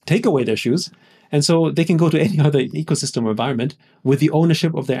can't take away their shoes. And so they can go to any other ecosystem or environment with the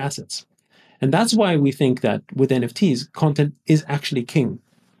ownership of their assets. And that's why we think that with NFTs, content is actually king.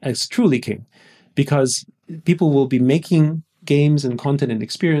 It's truly king, because people will be making games and content and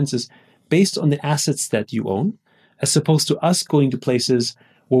experiences based on the assets that you own, as opposed to us going to places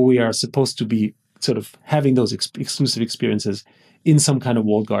where we are supposed to be sort of having those exclusive experiences in some kind of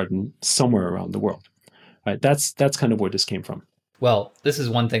walled garden somewhere around the world. Right? That's kind of where this came from. Well, this is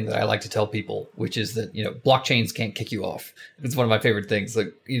one thing that I like to tell people, which is that, blockchains can't kick you off. It's one of my favorite things. Like,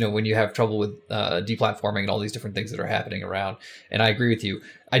 when you have trouble with deplatforming and all these different things that are happening around. And I agree with you.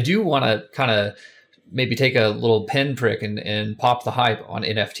 I do want to kind of maybe take a little pen prick and pop the hype on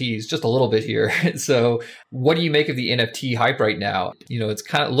NFTs just a little bit here. So what do you make of the NFT hype right now? It's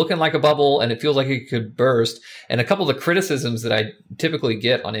kind of looking like a bubble and it feels like it could burst. And a couple of the criticisms that I typically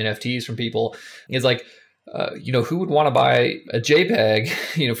get on NFTs from people is like, who would want to buy a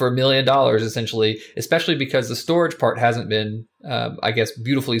JPEG, for $1 million essentially, especially because the storage part hasn't been,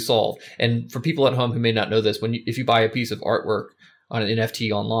 beautifully solved. And for people at home who may not know this, if you buy a piece of artwork on an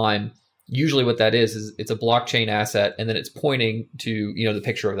NFT online, usually what that is it's a blockchain asset, and then it's pointing to, the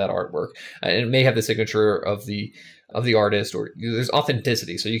picture of that artwork. And it may have the signature of the artist, or there's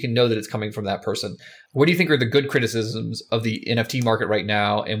authenticity. So you can know that it's coming from that person. What do you think are the good criticisms of the NFT market right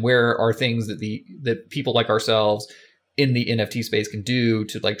now? And where are things that people like ourselves in the NFT space can do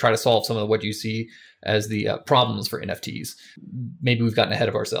to try to solve some of what you see as the problems for NFTs? Maybe we've gotten ahead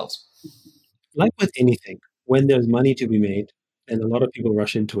of ourselves. Like with anything, when there's money to be made and a lot of people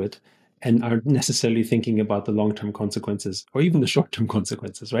rush into it and aren't necessarily thinking about the long-term consequences or even the short-term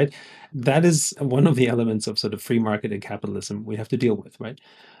consequences, right? That is one of the elements of sort of free market and capitalism we have to deal with, right?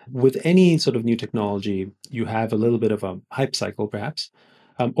 With any sort of new technology, you have a little bit of a hype cycle, perhaps.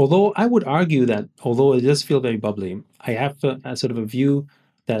 Although I would argue that, although it does feel very bubbly, I have a sort of a view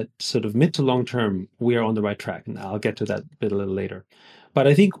that sort of mid to long term, we are on the right track. And I'll get to that bit a little later. But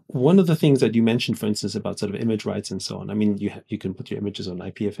I think one of the things that you mentioned, for instance, about sort of image rights and so on, I mean, you can put your images on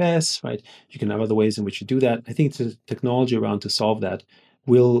IPFS, right? You can have other ways in which you do that. I think the technology around to solve that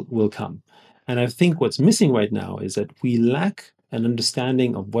will come. And I think what's missing right now is that we lack an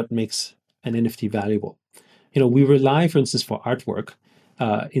understanding of what makes an NFT valuable. We rely, for instance, for artwork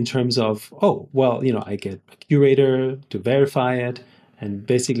in terms of, I get a curator to verify it. And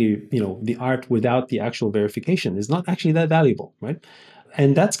basically, the art without the actual verification is not actually that valuable, right?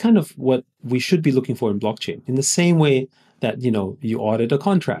 And that's kind of what we should be looking for in blockchain. In the same way that, you audit a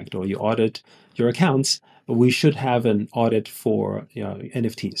contract or you audit your accounts, we should have an audit for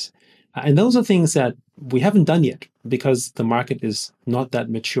NFTs. And those are things that we haven't done yet because the market is not that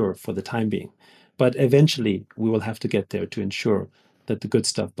mature for the time being. But eventually, we will have to get there to ensure that the good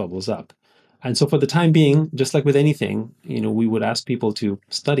stuff bubbles up. And so for the time being, just like with anything, we would ask people to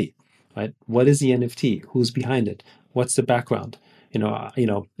study, right? What is the NFT? Who's behind it? What's the background? Are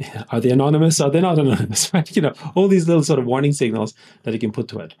they anonymous? Are they not anonymous? Right? All these little sort of warning signals that you can put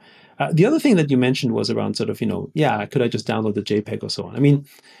to it. The other thing that you mentioned was around sort of, could I just download the JPEG or so on? I mean,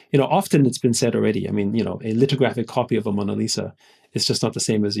 often it's been said already. I mean, a lithographic copy of a Mona Lisa is just not the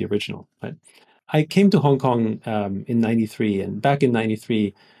same as the original, right? I came to Hong Kong in 93, and back in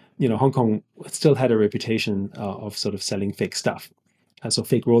 93, Hong Kong still had a reputation of sort of selling fake stuff. So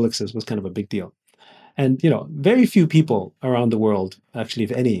fake Rolexes was kind of a big deal. And, very few people around the world, actually,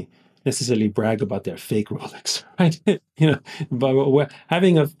 if any, necessarily brag about their fake Rolex, right? But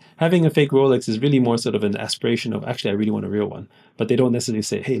having a fake Rolex is really more sort of an aspiration of, actually, I really want a real one. But they don't necessarily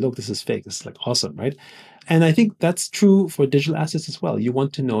say, hey, look, this is fake. This is like awesome, right? And I think that's true for digital assets as well. You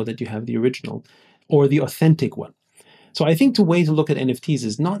want to know that you have the original or the authentic one. So I think the way to look at NFTs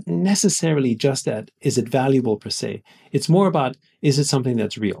is not necessarily just that, is it valuable per se? It's more about, is it something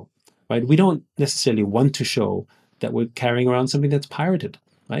that's real, right? We don't necessarily want to show that we're carrying around something that's pirated,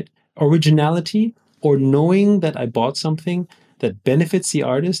 right? Originality or knowing that I bought something that benefits the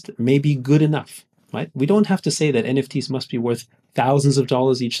artist may be good enough, right? We don't have to say that NFTs must be worth thousands of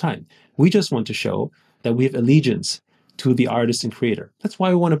dollars each time. We just want to show that we have allegiance to the artist and creator. That's why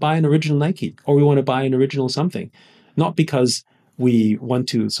we want to buy an original Nike or we want to buy an original something. Not because we want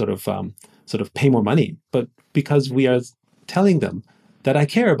to sort of pay more money, but because we are telling them that I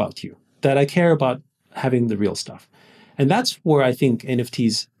care about you, that I care about having the real stuff. And that's where I think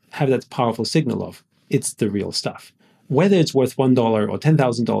NFTs have that powerful signal of it's the real stuff. Whether it's worth $1 or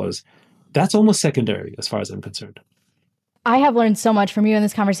 $10,000, that's almost secondary as far as I'm concerned. I have learned so much from you in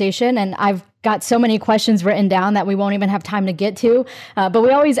this conversation, and I've got so many questions written down that we won't even have time to get to. But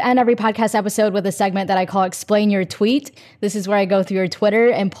we always end every podcast episode with a segment that I call Explain Your Tweet. This is where I go through your Twitter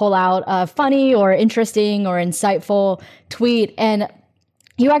and pull out a funny or interesting or insightful tweet. And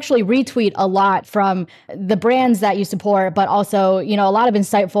you actually retweet a lot from the brands that you support, but also, a lot of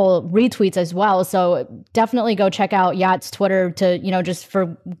insightful retweets as well. So definitely go check out Yat's Twitter to, just for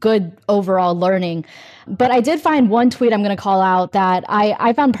good overall learning. But I did find one tweet I'm going to call out that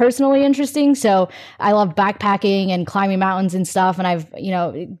I found personally interesting. So I love backpacking and climbing mountains and stuff. And I've,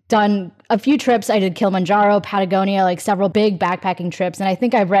 done a few trips. I did Kilimanjaro, Patagonia, like several big backpacking trips. And I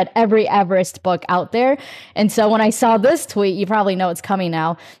think I've read every Everest book out there. And so when I saw this tweet, you probably know it's coming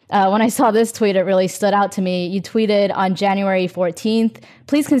now. When I saw this tweet, it really stood out to me. You tweeted on January 14th,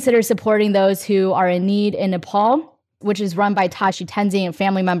 please consider supporting those who are in need in Nepal, which is run by Tashi Tenzing, a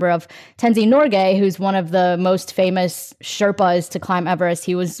family member of Tenzing Norgay, who's one of the most famous Sherpas to climb Everest.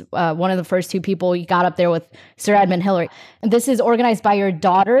 He was one of the first two people he got up there with Sir Edmund Hillary. This is organized by your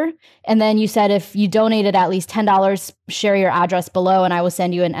daughter. And then you said if you donated at least $10, share your address below, and I will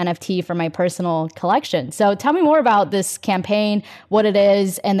send you an NFT for my personal collection. So tell me more about this campaign, what it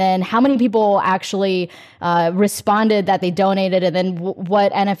is, and then how many people actually responded that they donated, and then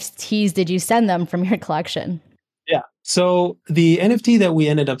what NFTs did you send them from your collection? Yeah. So the NFT that we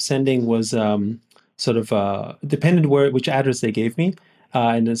ended up sending was depended which address they gave me.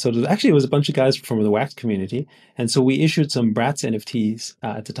 And then actually it was a bunch of guys from the wax community. And so we issued some Bratz NFTs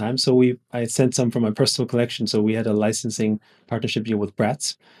at the time. So I sent some from my personal collection. So we had a licensing partnership deal with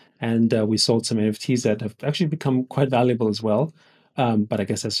Bratz. And we sold some NFTs that have actually become quite valuable as well. But I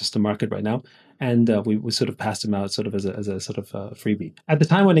guess that's just the market right now. And we sort of passed them out sort of as a sort of freebie. At the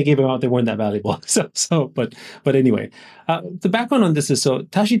time when they gave them out, they weren't that valuable. But anyway, the background on this is, so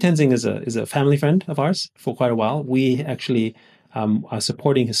Tashi Tenzing is a family friend of ours for quite a while. We actually are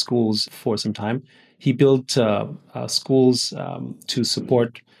supporting his schools for some time. He built schools to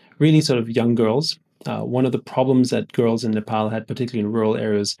support really sort of young girls. One of the problems that girls in Nepal had, particularly in rural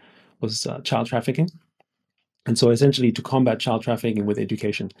areas, was child trafficking. And so essentially to combat child trafficking with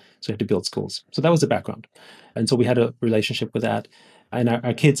education, so you had to build schools. So that was the background. And so we had a relationship with that. And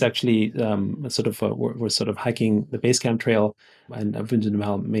our kids actually were sort of hiking the base camp trail, and I've been to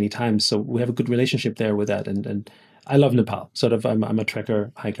Nepal many times. So we have a good relationship there with that. And I love Nepal. I'm a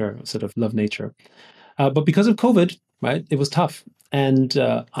trekker, hiker, sort of love nature. But because of COVID, right, it was tough. And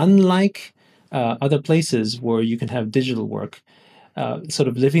unlike other places where you can have digital work, sort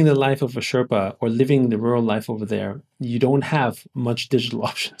of living the life of a Sherpa or living the rural life over there, you don't have much digital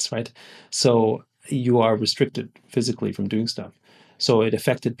options, right? So you are restricted physically from doing stuff. So it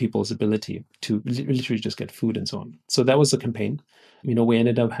affected people's ability to literally just get food and so on. So that was the campaign. We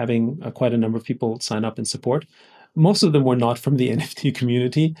ended up having quite a number of people sign up and support. Most of them were not from the NFT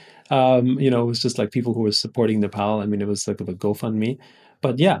community. It was just like people who were supporting Nepal. It was like a GoFundMe.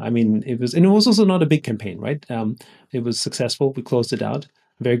 But yeah, it was also not a big campaign, right? It was successful. We closed it out.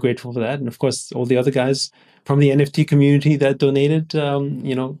 I'm very grateful for that. And of course, all the other guys from the NFT community that donated,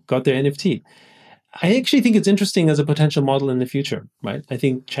 got their NFT. I actually think it's interesting as a potential model in the future, right? I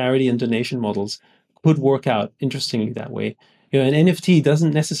think charity and donation models could work out interestingly that way. An NFT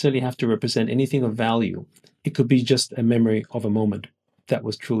doesn't necessarily have to represent anything of value. It could be just a memory of a moment that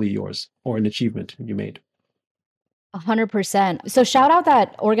was truly yours or an achievement you made. 100%. So shout out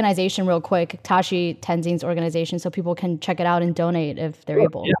that organization real quick, Tashi Tenzing's organization, so people can check it out and donate if they're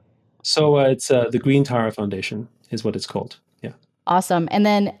able. Yeah. So it's the Green Tara Foundation is what it's called. Yeah. Awesome. And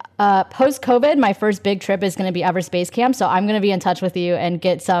then post-COVID, my first big trip is going to be Everest Base Camp. So I'm going to be in touch with you and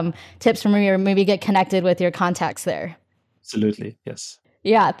get some tips from you, or maybe get connected with your contacts there. Absolutely. Yes.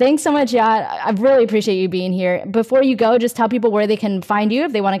 Yeah. Thanks so much, Yat. I really appreciate you being here. Before you go, just tell people where they can find you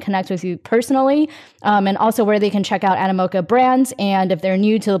if they want to connect with you personally, and also where they can check out Animoca Brands. And if they're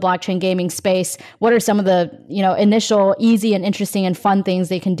new to the blockchain gaming space, what are some of the initial easy and interesting and fun things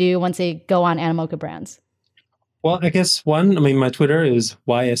they can do once they go on Animoca Brands? Well, I guess my Twitter is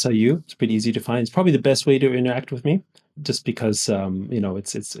YSIU. It's pretty easy to find. It's probably the best way to interact with me, just because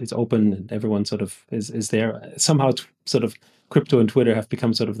it's open and everyone sort of is there. Somehow sort of crypto and Twitter have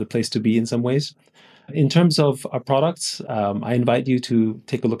become sort of the place to be in some ways. In terms of our products, I invite you to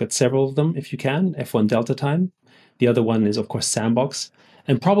take a look at several of them if you can. F1 Delta Time. The other one is, of course, Sandbox.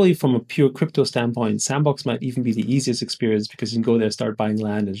 And probably from a pure crypto standpoint, Sandbox might even be the easiest experience because you can go there, start buying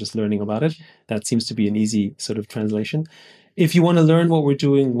land and just learning about it. That seems to be an easy sort of translation. If you want to learn what we're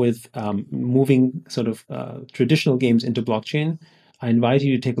doing with moving sort of traditional games into blockchain, I invite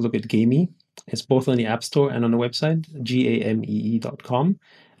you to take a look at Gamee. It's both on the App Store and on the website, gamee.com.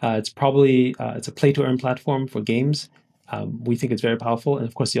 It's a play-to-earn platform for games. We think it's very powerful. And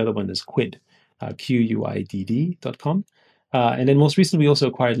of course, the other one is Quid, QUIDD.com. And then most recently, we also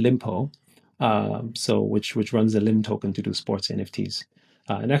acquired Limpo, which runs the Lim token to do sports NFTs.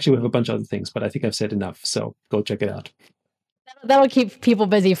 And actually, we have a bunch of other things, but I think I've said enough. So go check it out. That'll keep people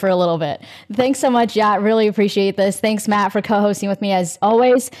busy for a little bit. Thanks so much, Yat. Really appreciate this. Thanks, Matt, for co-hosting with me as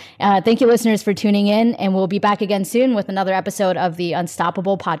always. Thank you, listeners, for tuning in. And we'll be back again soon with another episode of the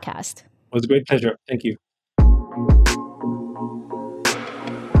Unstoppable podcast. It was a great pleasure. Thank you.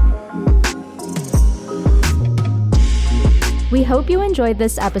 We hope you enjoyed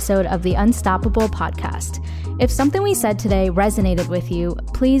this episode of the Unstoppable podcast. If something we said today resonated with you,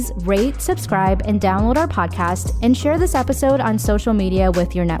 please rate, subscribe, and download our podcast and share this episode on social media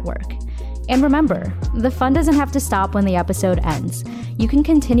with your network. And remember, the fun doesn't have to stop when the episode ends. You can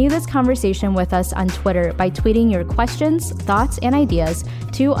continue this conversation with us on Twitter by tweeting your questions, thoughts, and ideas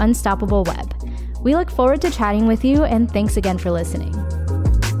to Unstoppable Web. We look forward to chatting with you, and thanks again for listening.